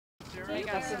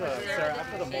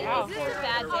After the Mueller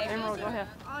report. Emerald, go ahead.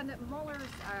 On Mueller's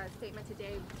statement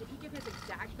today, did he give his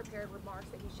exact prepared remarks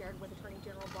that he shared with Attorney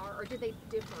General Barr, or did they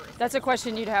differ? That's a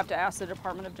question you'd have to ask the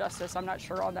Department of Justice. I'm not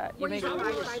sure on that. Were you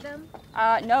surprised by them?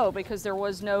 No, because there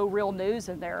was no real news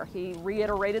in there. He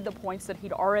reiterated the points that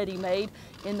he'd already made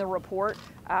in the report,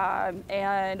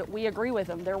 and we agree with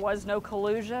him. There was no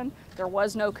collusion, there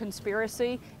was no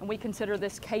conspiracy, and we consider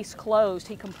this case closed.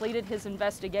 He completed his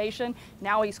investigation.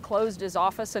 Now he's closed his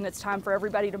office, and it's time for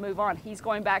everybody to move on. He's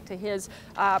going back to his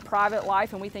private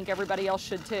life, and we think everybody else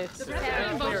should too.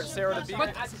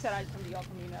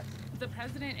 The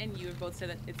president and you have both said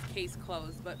that it's case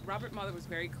closed, but Robert Mueller was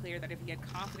very clear that if he had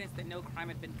confidence that no crime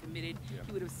had been committed,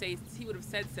 he would have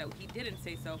said so. He didn't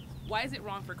say so. Why is it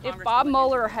wrong for Congress? If Bob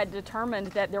Mueller had determined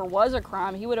that there was a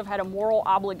crime, he would have had a moral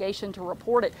obligation to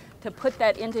report it, to put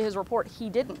that into his report.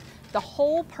 He didn't. The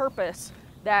whole purpose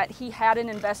that he had an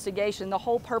investigation, the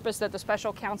whole purpose that the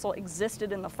special counsel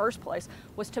existed in the first place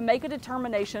was to make a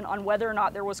determination on whether or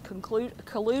not there was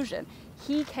collusion.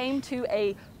 He came to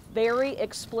a very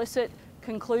explicit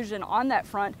conclusion on that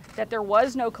front that there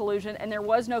was no collusion and there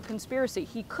was no conspiracy.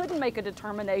 He couldn't make a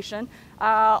determination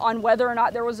on whether or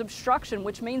not there was obstruction,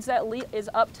 which means that is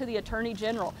up to the Attorney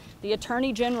General. The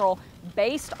Attorney General,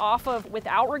 based off of,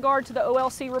 without regard to the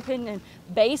OLC opinion,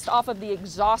 based off of the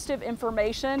exhaustive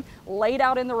information laid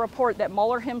out in the report that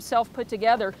Mueller himself put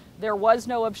together, there was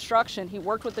no obstruction. He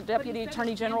worked with the Deputy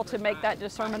Attorney General to make that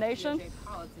determination.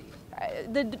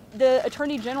 The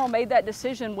Attorney General made that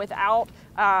decision without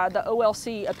the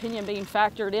OLC opinion being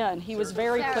factored in. He was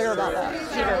very clear about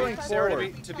that.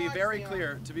 Sarah, to be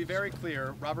very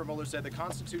clear, Robert Mueller said the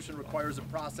Constitution requires a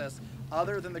process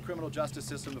other than the criminal justice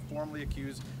system to formally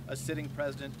accuse a sitting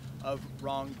president of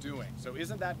wrongdoing. So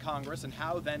isn't that Congress, and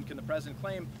how then can the president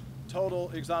claim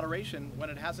total exoneration when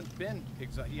it hasn't been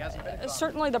exonerated?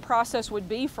 Certainly the process would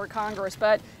be for Congress,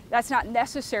 but that's not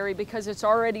necessary because it's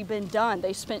already been done.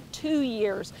 They spent 2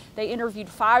 years. They interviewed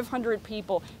 500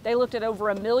 people. They looked at over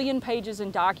 1 million pages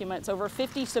in documents, over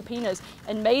 50 subpoenas,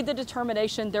 and made the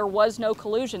determination there was no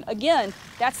collusion. Again,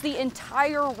 that's the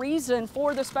entire reason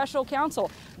for the special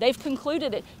counsel. They've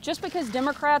concluded it. Just because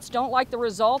Democrats don't like the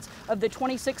results of the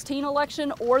 2016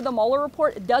 election or the Mueller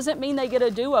report, it doesn't mean they get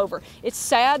a do-over. It's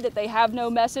sad that they have no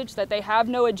message, that they have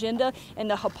no agenda, and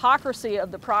the hypocrisy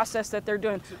of the process that they're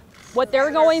doing. What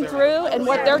they're going through and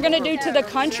what they're going to do to the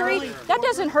country, that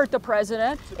doesn't hurt the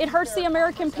president. It hurts the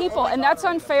American people, and that's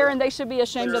unfair, and they should be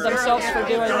ashamed of themselves for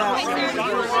doing that.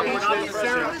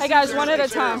 Hey guys, one at a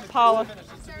time. Paula.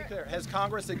 Has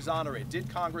Congress exonerated? Did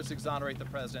Congress exonerate the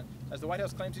president, as the White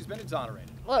House claims he's been exonerated?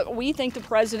 Look, we think the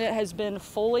president has been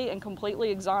fully and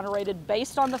completely exonerated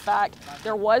based on the fact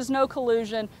there was no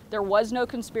collusion, there was no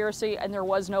conspiracy, and there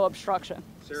was no obstruction.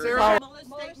 Mueller's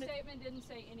statement didn't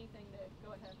say anything that.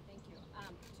 Go ahead. Thank you.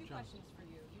 Two questions for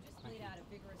you. You just laid out a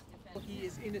vigorous defense. He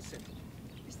is innocent.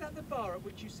 Is that the bar at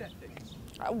which you set things?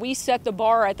 We set the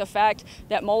bar at the fact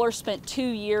that Mueller spent 2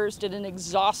 years, did an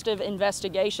exhaustive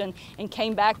investigation, and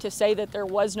came back to say that there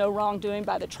was no wrongdoing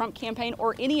by the Trump campaign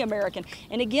or any American.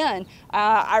 And again,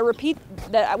 I repeat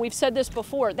that we've said this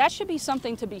before, that should be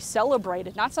something to be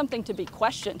celebrated, not something to be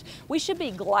questioned. We should be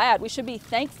glad, we should be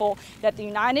thankful that the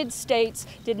United States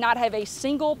did not have a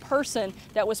single person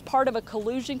that was part of a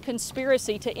collusion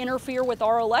conspiracy to interfere with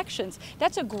our elections.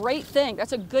 That's a great thing.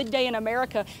 That's a good day in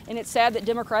America, and it's sad that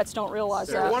Democrats don't realize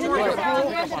that. One more pick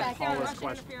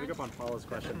up on Paula's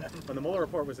question. When the Mueller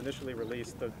report was initially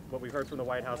released, what we heard from the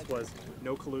White House was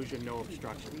no collusion, no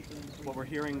obstruction. What we're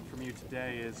hearing from you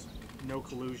today is no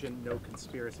collusion, no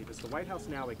conspiracy. Does the White House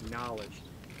now acknowledge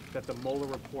that the Mueller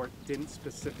report didn't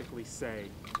specifically say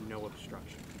no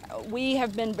obstruction? We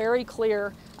have been very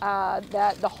clear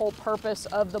that the whole purpose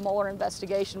of the Mueller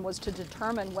investigation was to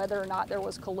determine whether or not there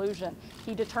was collusion.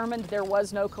 He determined there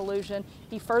was no collusion.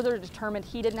 He further determined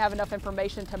he didn't have enough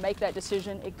information to make that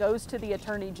decision. It goes to the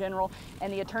Attorney General,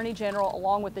 and the Attorney General,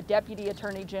 along with the Deputy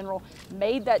Attorney General,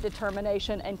 made that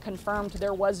determination and confirmed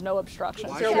there was no obstruction.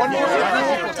 Why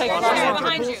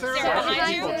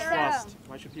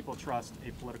should people trust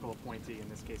a political appointee, in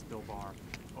this case Bill Barr,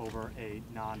 over a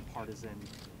nonpartisan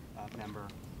member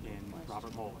in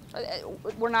Robert Mueller?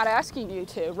 We're not asking you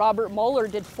to. Robert Mueller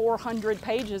did 400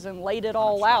 pages and laid it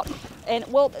all out. And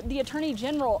well, the Attorney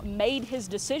General made his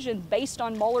decision based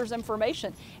on Mueller's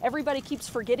information. Everybody keeps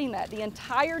forgetting that. The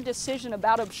entire decision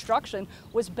about obstruction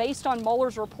was based on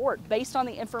Mueller's report, based on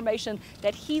the information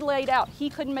that he laid out.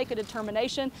 He couldn't make a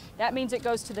determination. That means it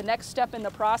goes to the next step in the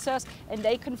process, and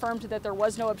they confirmed that there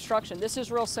was no obstruction. This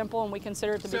is real simple, and we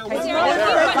consider it to be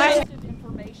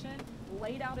information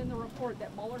laid out in the report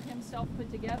that Mueller himself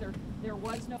put together. There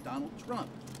was no. Donald Trump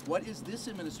What is this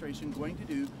administration going to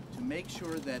do to make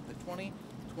sure that the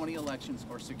 2020 elections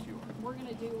are secure? We're going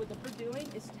to do what they're doing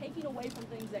is taking away from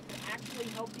things that can actually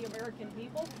help the American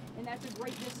people, and that's a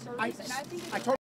great disservice. And I think it's